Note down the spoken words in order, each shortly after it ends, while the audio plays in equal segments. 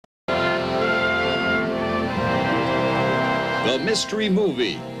The mystery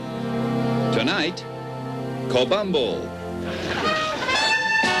movie. Tonight, Cobumble.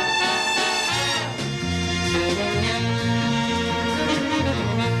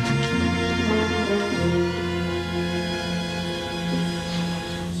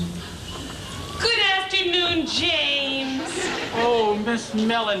 Good afternoon, James. Oh, Miss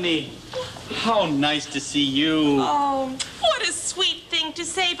Melanie. How nice to see you. Oh, what a sweet thing to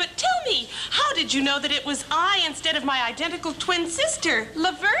say. But tell me, how did you know that it was I instead of my identical twin sister,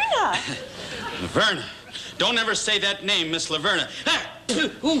 Laverna? Laverna. Don't ever say that name, Miss Laverna.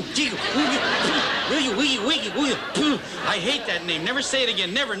 I hate that name. Never say it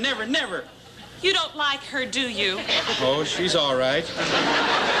again. Never, never, never. You don't like her, do you? Oh, she's all right.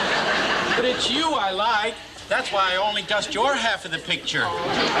 But it's you I like. That's why I only dust your half of the picture.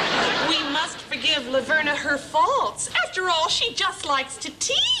 We must forgive Laverna her faults. After all, she just likes to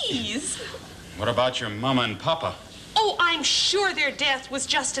tease. What about your mama and papa? Oh, I'm sure their death was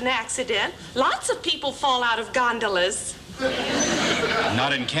just an accident. Lots of people fall out of gondolas.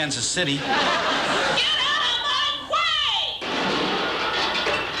 Not in Kansas City. Get out of my way!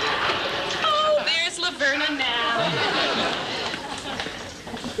 Oh, there's Laverna now.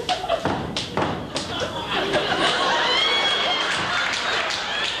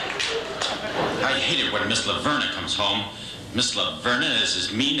 I hate it when Miss Laverna comes home. Miss Laverna is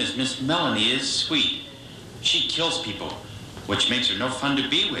as mean as Miss Melanie is sweet. She kills people, which makes her no fun to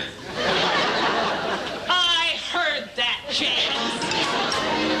be with. I heard that, James.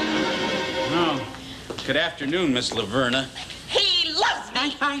 Oh, good afternoon, Miss Laverna. He loves me.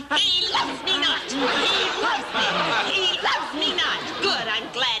 He loves me not. He loves me. He loves me not. Good, I'm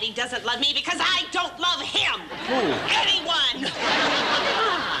glad he doesn't love me because I don't love him. Who? Anyone.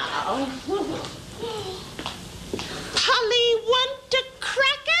 Polly, want a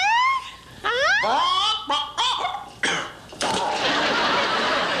cracker?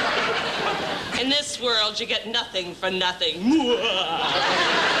 In this world, you get nothing for nothing.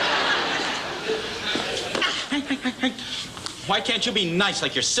 Why can't you be nice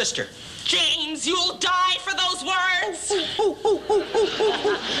like your sister? James, you'll die for those words. Just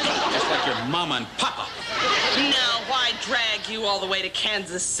like your mama and papa. Now, why drag you all the way to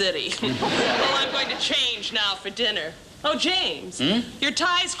Kansas City? Well, I'm going to change now for dinner. Oh, James, your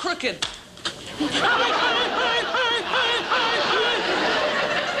tie's crooked.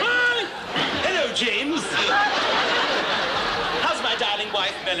 Hello, James. How's my darling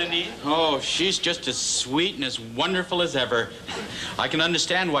wife, Melanie? Oh, she's just as sweet and as wonderful as ever. I can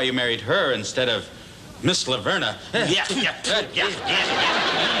understand why you married her instead of Miss Laverna. Yeah.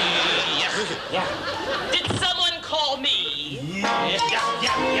 Did someone call me?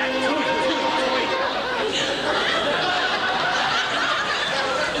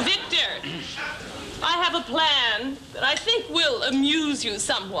 Victor, I have a plan that I think will amuse you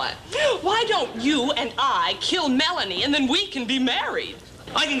somewhat. Why don't you and I kill Melanie and then we can be married?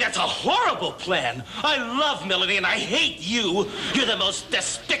 I think that's a horrible plan. I love Melanie and I hate you. You're the most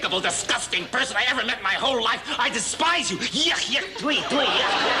despicable, disgusting person I ever met in my whole life. I despise you. Yuck, twee,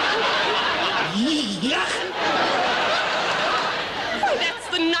 yuck. Oh, that's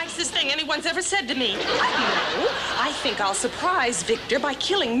the nicest thing anyone's ever said to me. I think I'll surprise Victor by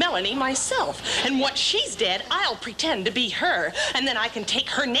killing Melanie myself. And once she's dead, I'll pretend to be her. And then I can take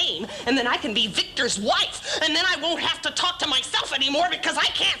her name, and then I can be Victor's wife. And then I won't have to talk to myself anymore because I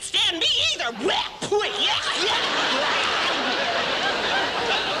can't stand me either.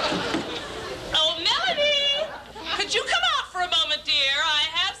 Oh, Melanie, could you come out for a moment, dear? I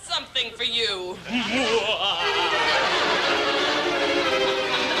have something for you.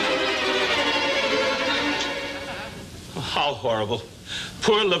 How horrible.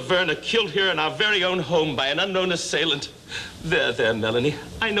 Poor Laverna killed here in our very own home by an unknown assailant. There, Melanie.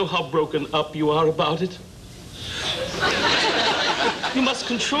 I know how broken up you are about it. You must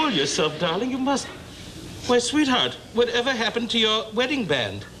control yourself, darling. You must. Why, sweetheart, whatever happened to your wedding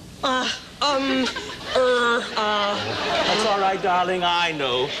band? That's all right, darling. I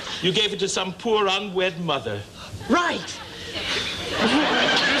know. You gave it to some poor unwed mother. Right.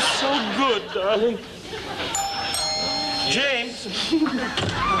 You're so good, darling. James. Would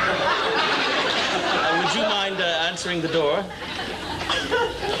you mind answering the door?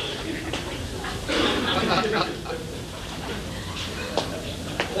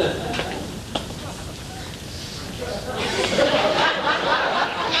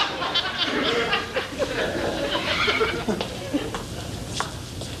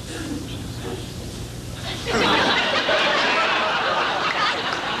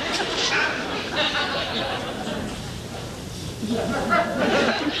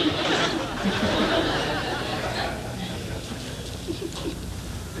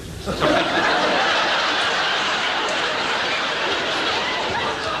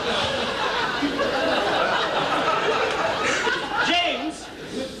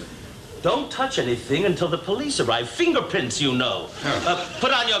 Don't touch anything until the police arrive. Fingerprints, you know.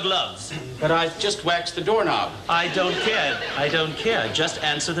 Put on your gloves. But I just waxed the doorknob. I don't care. I don't care. Just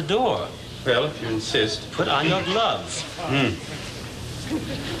answer the door. Well, if you insist. Put on your gloves.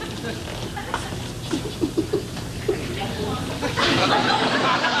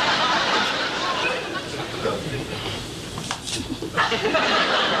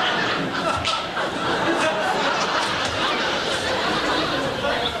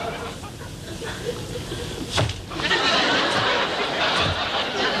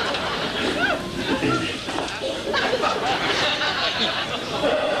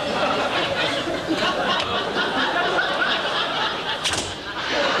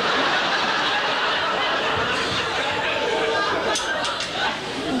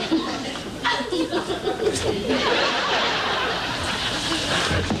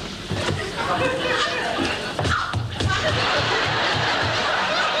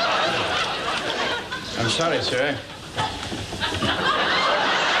 I'm sorry, sir.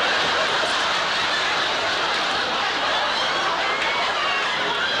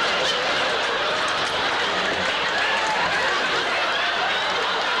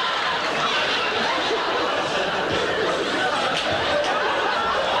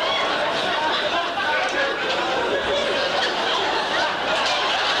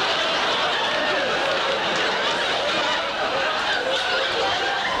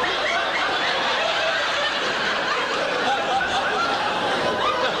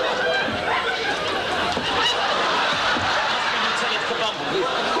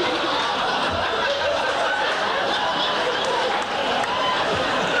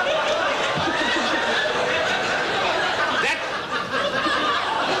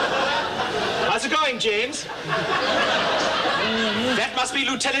 James? That must be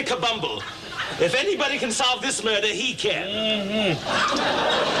Lieutenant Cobumble. If anybody can solve this murder, he can.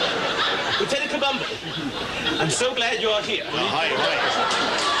 Lieutenant Cobumble, I'm so glad you're here. Hi.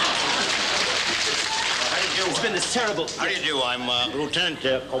 How do you do? It's been this terrible... How do you do? I'm Lieutenant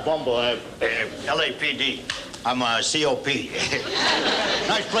Cobumble, LAPD. I'm COP.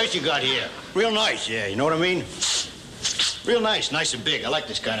 Nice place you got here. Real nice, yeah, you know what I mean? Real nice and big. I like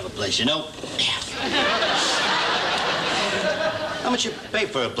this kind of a place, you know? How much you pay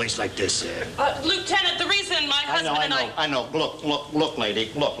for a place like this? Lieutenant, the reason my husband and I know. Look,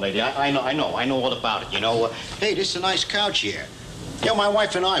 lady. I know all about it, you know. Hey, this is a nice couch here. You know, my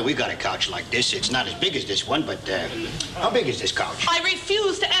wife and I, we got a couch like this. It's not as big as this one, but how big is this couch? I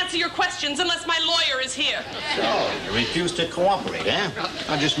refuse to answer your questions unless my lawyer is here. So, you refuse to cooperate, eh?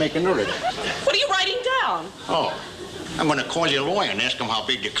 I'll just make a note of that. What are you writing down? Oh, I'm going to call your lawyer and ask him how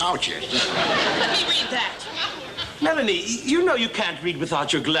big the couch is. Let me read that. Melanie, you know you can't read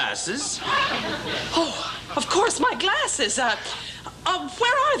without your glasses. Oh, of course, my glasses. Where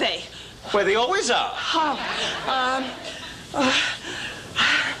are they? Where they always are. Oh,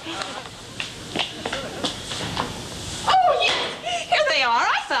 yes. Here they are.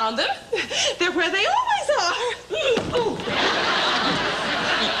 I found them. They're where they always are. Oh.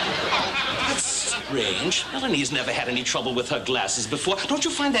 That's strange. Melanie's never had any trouble with her glasses before. Don't you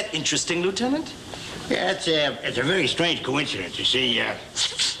find that interesting, Lieutenant? Yeah, it's a very strange coincidence. You see,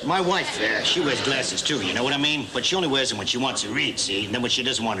 my wife, she wears glasses too, you know what I mean? But she only wears them when she wants to read, see? And then when she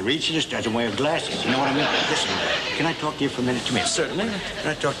doesn't want to read, she just doesn't wear glasses, you know what I mean? Listen, can I talk to you for a minute? Come here. Certainly. Can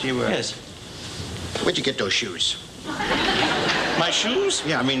I talk to you? Yes. Where'd you get those shoes? My shoes?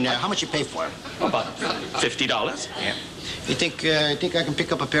 Yeah, I mean, how much you pay for them? About $50. Yeah. You think I can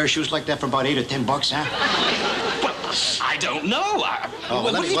pick up a pair of shoes like that for about $8 or $10, huh? Well, I don't know.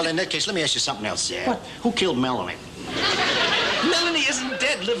 Well, in that case, let me ask you something else. What? Who killed Melanie? Melanie isn't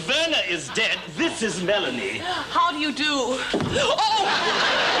dead. Laverna is dead. This is Melanie. How do you do? Oh!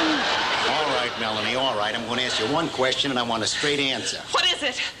 All right, Melanie, all right. I'm going to ask you one question, and I want a straight answer. What is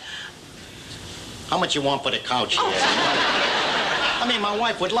it? How much you want for the couch here? I mean, my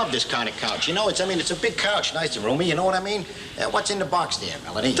wife would love this kind of couch. You know, it's a big couch, nice and roomy. You know what I mean? What's in the box there,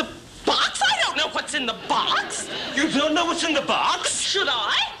 Melanie? The box? I don't know what's in the box. You don't know what's in the box? Should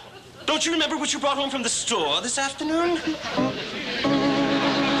I? Don't you remember what you brought home from the store this afternoon?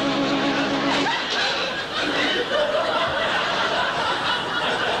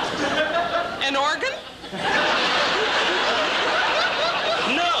 An organ?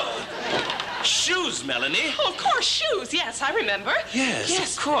 Shoes, Melanie. Oh, of course, shoes. Yes, I remember.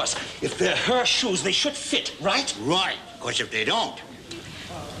 Yes, of course. If they're her shoes, they should fit, right? Right. Because if they don't,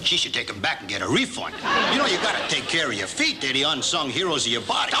 she should take them back and get a refund. You know, you got to take care of your feet. They're the unsung heroes of your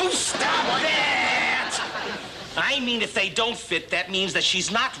body. Don't stop that! I mean, if they don't fit, that means that she's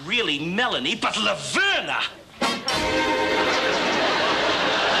not really Melanie, but Laverna.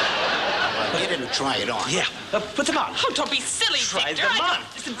 try it on. Yeah, put them on. Oh, don't be silly, Try Victor. them on.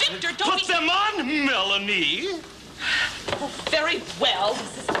 Victor, don't Put them on, Melanie. Oh, very well.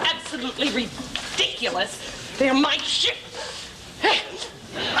 This is absolutely ridiculous. They're my ship.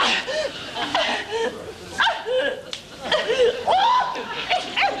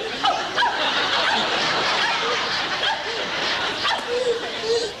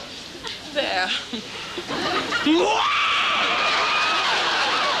 There.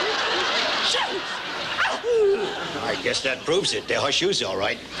 I guess that proves it. They're her shoes, all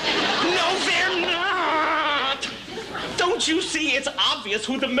right. No, they're not. Don't you see? It's obvious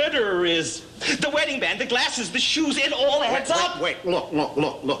who the murderer is. The wedding band, the glasses, the shoes, it all adds up. Wait. Look.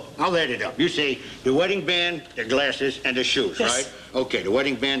 I'll add it up. You see, the wedding band, the glasses, and the shoes, Yes. right? Okay, the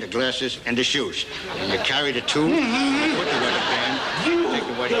wedding band, the glasses, and the shoes. And you carry the two, put the wedding band, take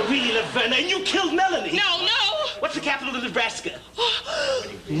the wedding The real Laverne, and you killed Melanie. No. What's the capital of Nebraska?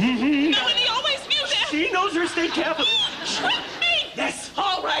 Melanie always knew that. She knows her state capital. Tricked me. Yes.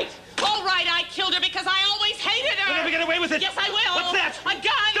 All right, I killed her because I always hated her. You'll never get away with it. Yes, I will. What's that? A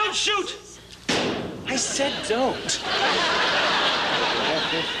gun. Don't shoot. I said don't.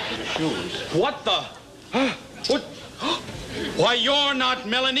 the shoes. What the? What? Why, you're not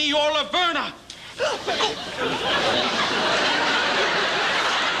Melanie, you're Laverna.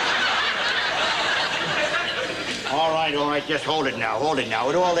 All right, just hold it now.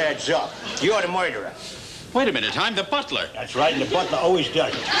 It all adds up. You're the murderer. Wait a minute, I'm the butler. That's right, and the butler always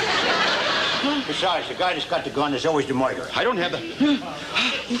does it. Besides, the guy that's got the gun is always the murderer. I don't have the...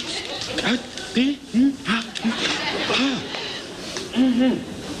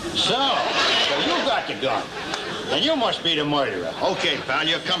 So you got the gun. Then you must be the murderer. Okay, pal,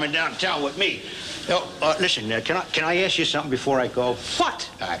 you're coming downtown with me. Listen, can I ask you something before I go? What?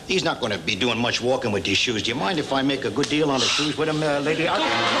 He's not going to be doing much walking with these shoes. Do you mind if I make a good deal on the shoes with him, lady?